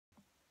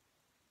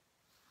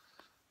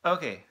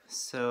Okay,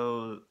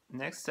 so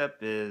next step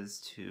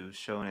is to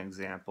show an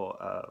example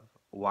of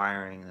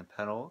wiring the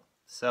pedal.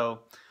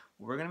 So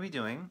what we're going to be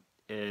doing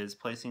is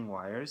placing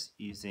wires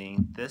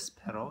using this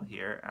pedal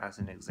here as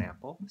an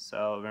example.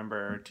 So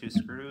remember, 2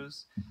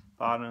 screws,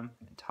 bottom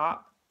and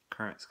top,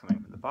 current's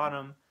coming from the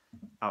bottom,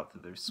 out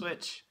through the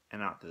switch,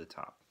 and out through the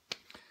top.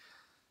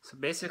 So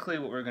basically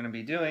what we're going to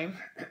be doing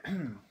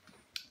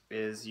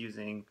is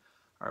using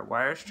our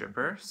wire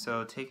stripper,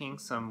 so taking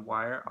some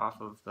wire off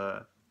of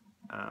the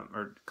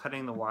or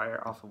cutting the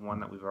wire off of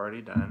one that we've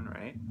already done,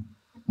 right?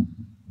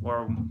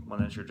 Or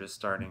one that you're just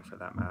starting for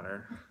that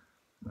matter.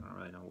 I don't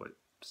really know what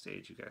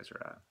stage you guys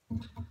are at.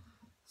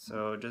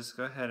 So just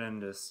go ahead and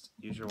just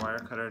use your wire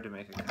cutter to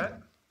make a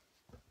cut.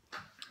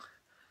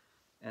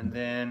 And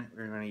then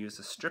we're going to use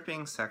the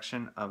stripping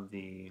section of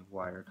the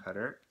wire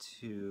cutter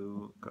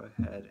to go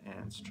ahead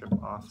and strip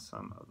off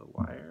some of the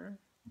wire.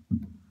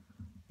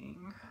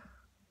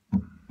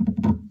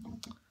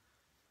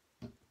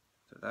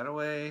 That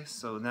away.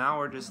 So now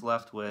we're just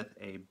left with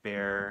a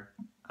bare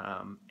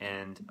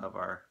end of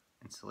our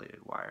insulated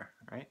wire,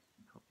 right?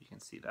 Hope you can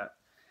see that.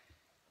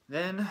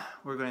 Then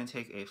we're going to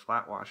take a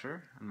flat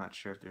washer. I'm not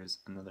sure if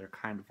there's another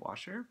kind of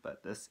washer,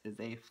 but this is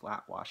a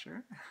flat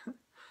washer.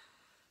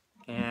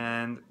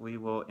 And we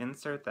will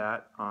insert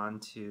that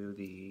onto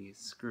the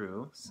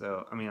screw,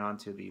 so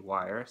onto the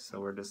wire.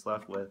 So we're just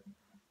left with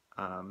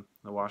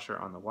the washer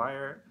on the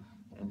wire,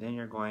 and then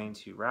you're going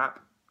to wrap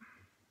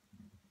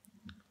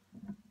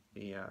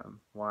the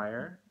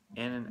wire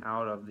in and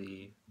out of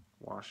the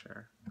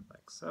washer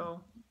like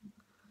so.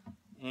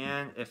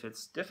 And if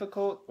it's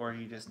difficult or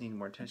you just need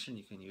more tension,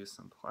 you can use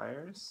some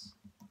pliers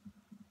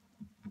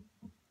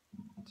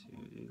to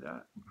do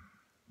that.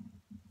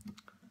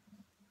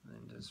 And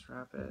then just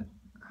wrap it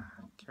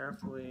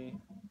carefully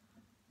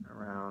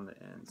around the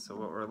end. So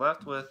what we're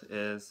left with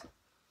is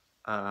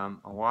a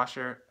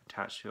washer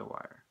attached to a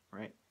wire,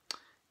 right?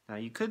 Now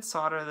you could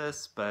solder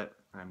this, but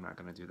I'm not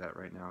going to do that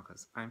right now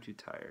because I'm too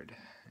tired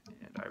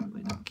and I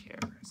really don't care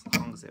as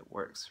long as it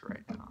works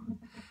right now.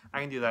 I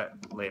can do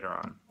that later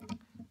on.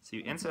 So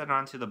you insert it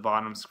onto the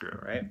bottom screw,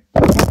 right?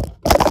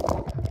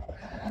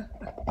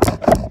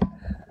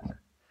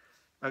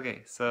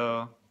 Okay,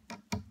 so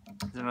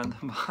then on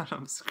the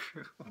bottom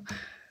screw.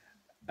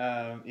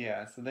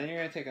 Yeah, so then you're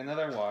going to take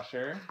another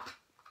washer.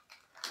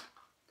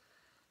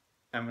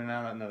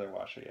 Not another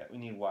washer yet. We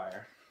need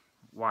wire.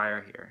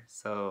 Wire here.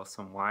 So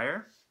some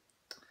wire.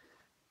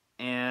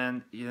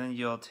 And then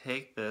you'll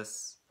take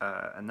this,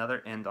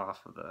 another end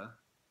off of the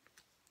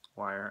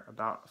wire,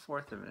 about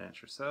 1/4 of an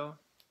inch or so.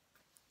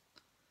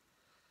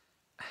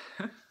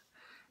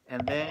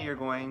 And then you're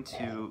going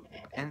to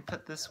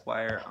input this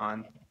wire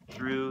on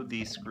through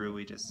the screw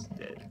we just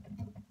did.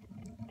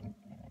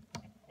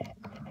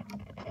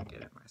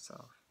 Get it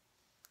myself.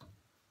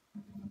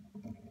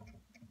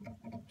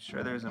 I'm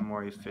sure there's a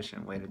more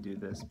efficient way to do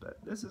this, but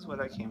this is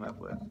what I came up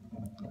with.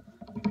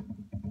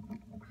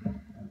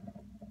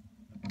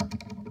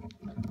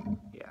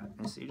 Yeah,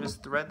 and so you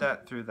just thread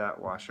that through that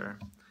washer.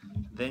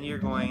 Then you're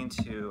going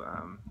to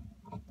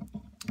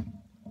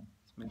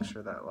make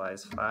sure that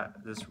lies flat.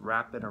 Just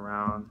wrap it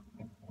around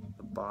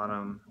the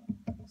bottom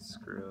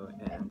screw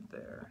end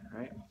there,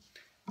 right?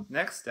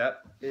 Next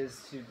step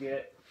is to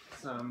get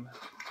some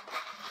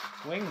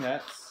wing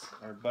nuts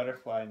or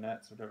butterfly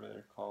nuts, whatever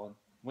they're called.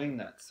 Wing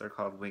nuts. They're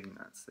called wing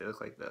nuts. They look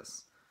like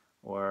this,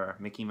 or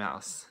Mickey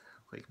Mouse,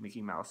 like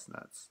Mickey Mouse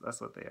nuts. That's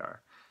what they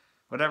are.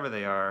 Whatever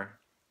they are,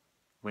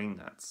 wing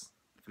nuts.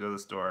 If you go to the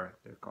store,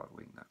 they're called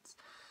wing nuts.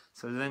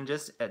 So then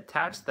just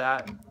attach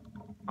that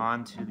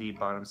onto the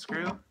bottom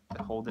screw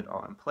to hold it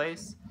all in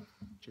place.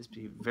 Just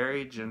be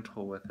very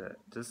gentle with it.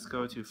 Just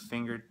go to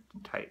finger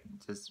tight,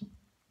 just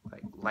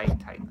like light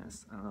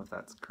tightness. I don't know if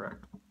that's the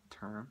correct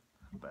term,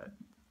 but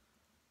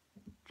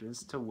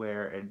just to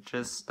where it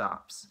just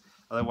stops.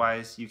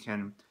 Otherwise, you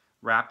can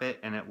wrap it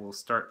and it will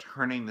start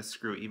turning the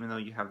screw. Even though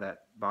you have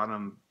that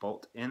bottom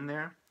bolt in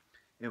there,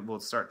 it will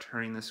start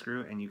turning the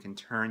screw and you can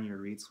turn your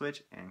reed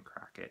switch and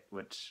crack it,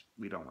 which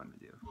we don't want to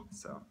do.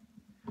 So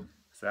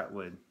that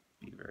would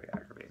be very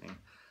aggravating.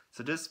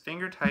 So just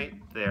finger tight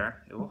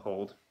there, it will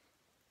hold.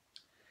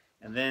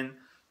 And then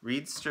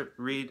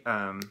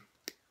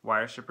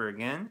wire stripper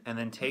again, and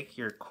then take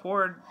your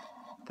cord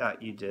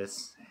that you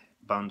just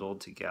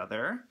bundled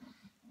together,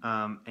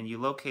 and you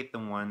locate the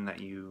one that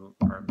you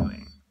are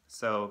doing.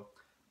 So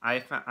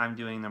I'm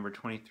doing number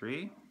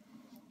 23.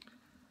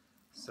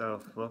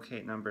 So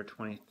locate number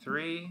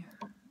 23,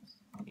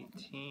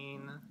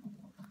 18.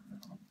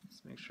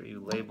 Just make sure you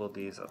label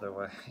these,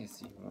 otherwise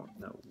you won't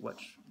know what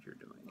you're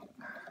doing.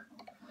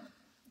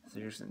 So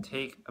you're just going to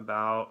take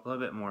about a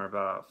little bit more,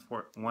 about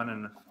 1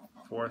 1/4,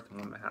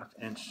 1 1/2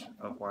 inch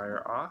of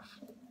wire off.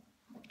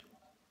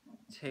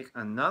 Take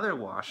another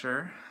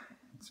washer,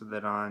 insert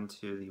that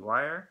onto the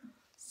wire.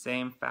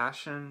 Same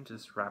fashion,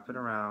 just wrap it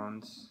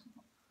around.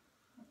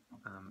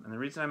 And the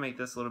reason I make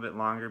this a little bit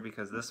longer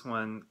because this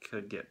one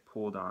could get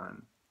pulled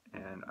on,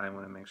 and I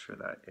want to make sure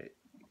that it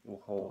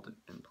will hold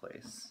in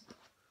place.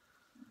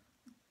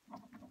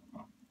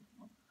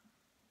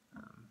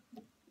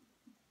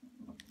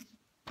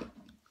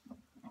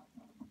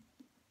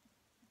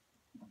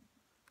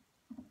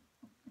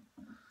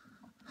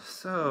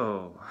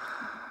 So,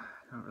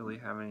 I don't really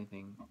have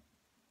anything.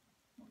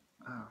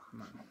 Oh,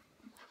 come on.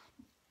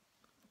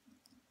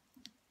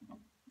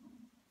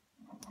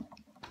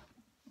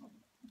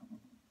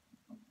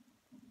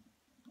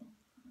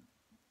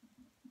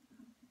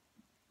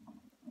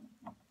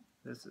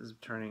 This is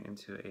turning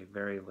into a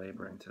very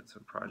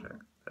labor-intensive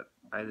project that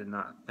I did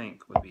not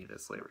think would be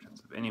this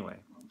labor-intensive. Anyway,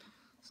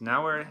 so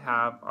now we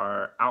have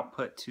our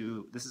output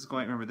to, this is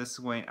going, remember this is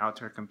going out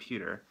to our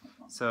computer.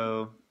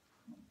 So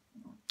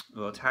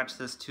we'll attach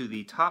this to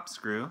the top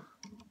screw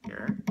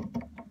here.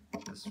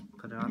 Just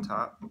put it on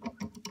top.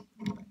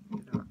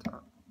 Get it on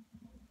top.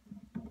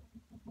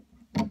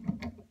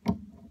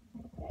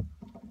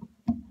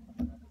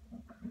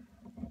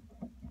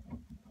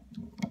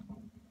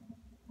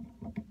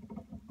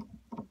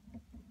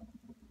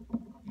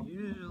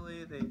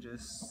 Usually they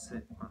just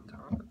sit on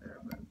top of there,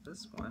 but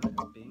this one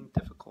is being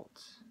difficult.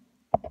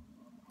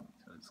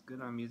 So it's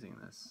good I'm using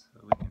this so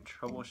we can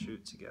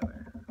troubleshoot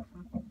together.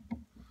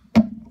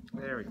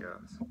 There we go.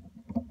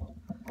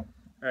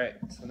 Alright,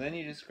 so then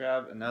you just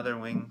grab another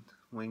wing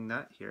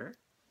nut here.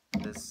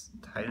 Just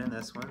tighten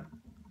this one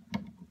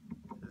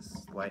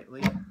just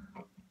slightly.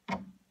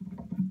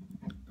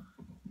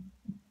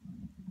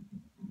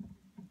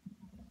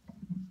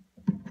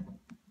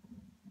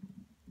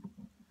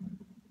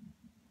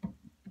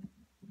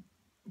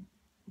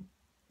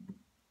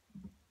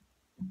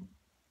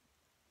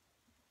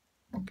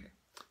 Okay,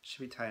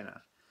 should be tight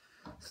enough.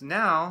 So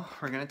now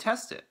we're going to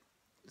test it.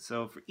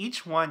 So for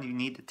each one you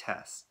need to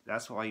test.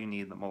 That's why you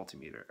need the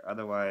multimeter.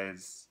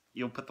 Otherwise,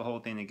 you'll put the whole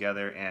thing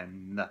together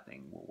and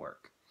nothing will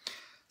work.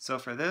 So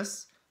for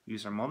this, we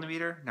use our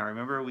multimeter. Now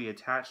remember we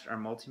attached our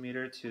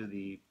multimeter to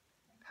the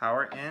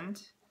power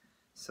end.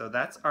 So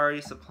that's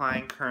already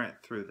supplying current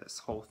through this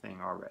whole thing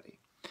already.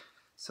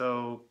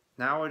 So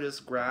now we'll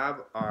just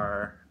grab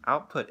our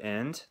output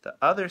end, the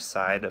other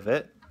side of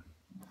it,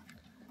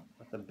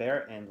 with the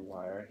bare end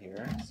wire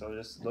here. So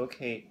just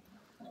locate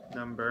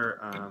number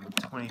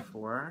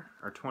 24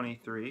 or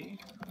 23.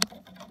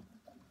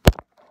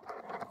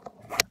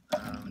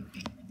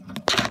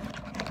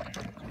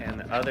 And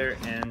the other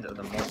end of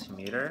the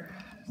multimeter.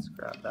 Let's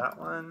grab that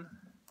one.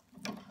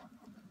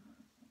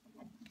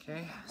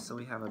 Okay, so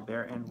we have a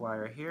bare end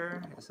wire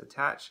here. It's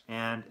attached,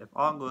 and if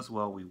all goes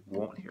well, we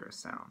won't hear a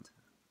sound.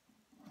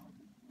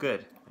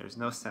 Good, there's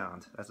no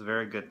sound. That's a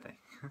very good thing.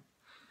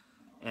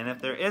 And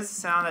if there is a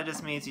sound, that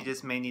just means you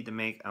just may need to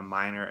make a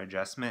minor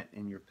adjustment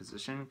in your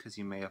position because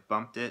you may have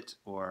bumped it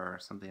or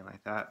something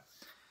like that.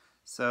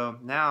 So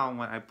now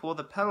when I pull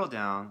the pedal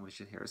down, we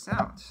should hear a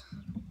sound.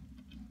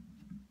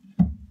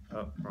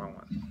 Oh, wrong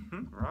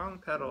one.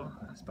 Wrong pedal.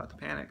 I was about to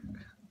panic.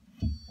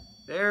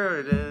 There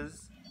it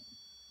is.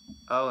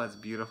 Oh, that's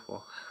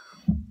beautiful.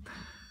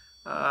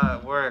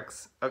 It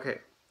works. Okay.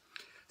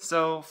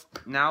 So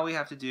now we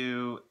have to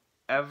do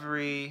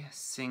every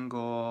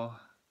single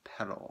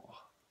pedal.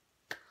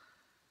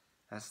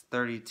 That's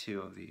 32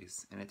 of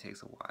these, and it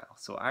takes a while.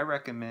 So I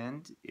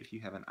recommend, if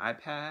you have an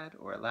iPad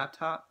or a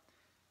laptop,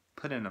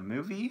 put in a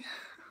movie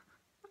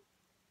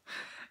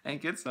and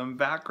get some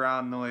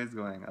background noise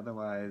going.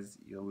 Otherwise,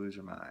 you'll lose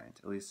your mind.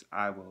 At least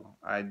I will.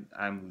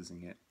 I'm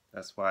losing it.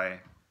 That's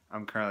why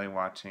I'm currently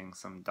watching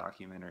some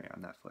documentary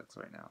on Netflix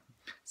right now.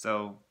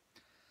 So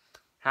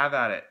have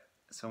at it.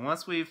 So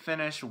once we've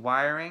finished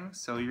wiring,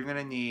 so you're going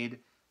to need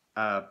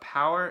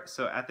power.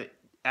 So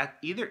at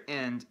either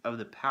end of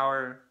the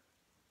power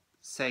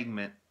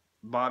segment,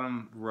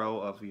 bottom row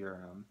of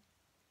your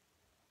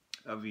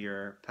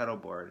pedal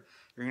board,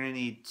 you're going to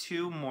need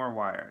two more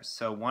wires.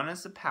 So one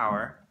is the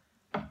power,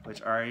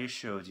 which I already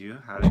showed you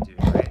how to do,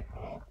 right?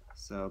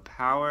 So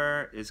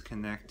power is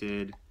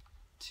connected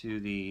to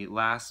the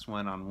last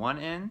one on one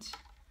end,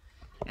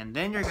 and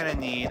then you're going to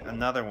need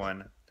another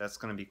one that's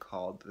going to be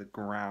called the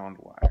ground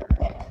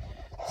wire.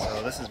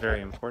 So this is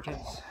very important.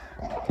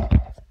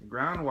 The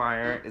ground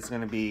wire is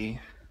going to be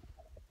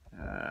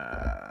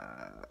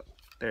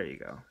there you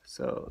go.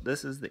 So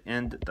this is the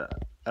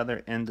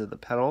other end of the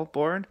pedal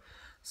board.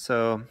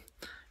 So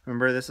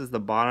remember, this is the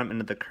bottom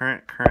end of the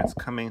current. Current's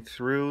coming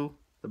through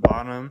the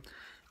bottom,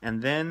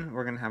 and then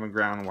we're gonna have a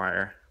ground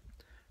wire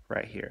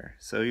right here.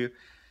 So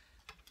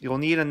you'll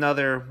need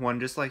another one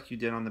just like you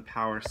did on the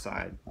power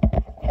side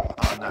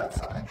on that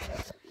side.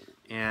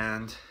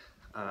 And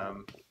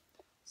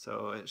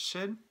so it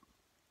should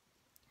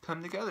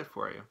come together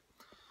for you.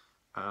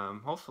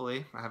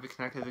 Hopefully, I haven't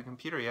connected to the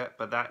computer yet,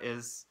 but that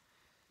is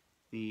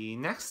the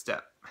next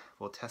step.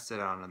 We'll test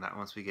it out on that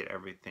once we get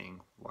everything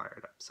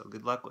wired up. So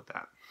good luck with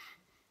that.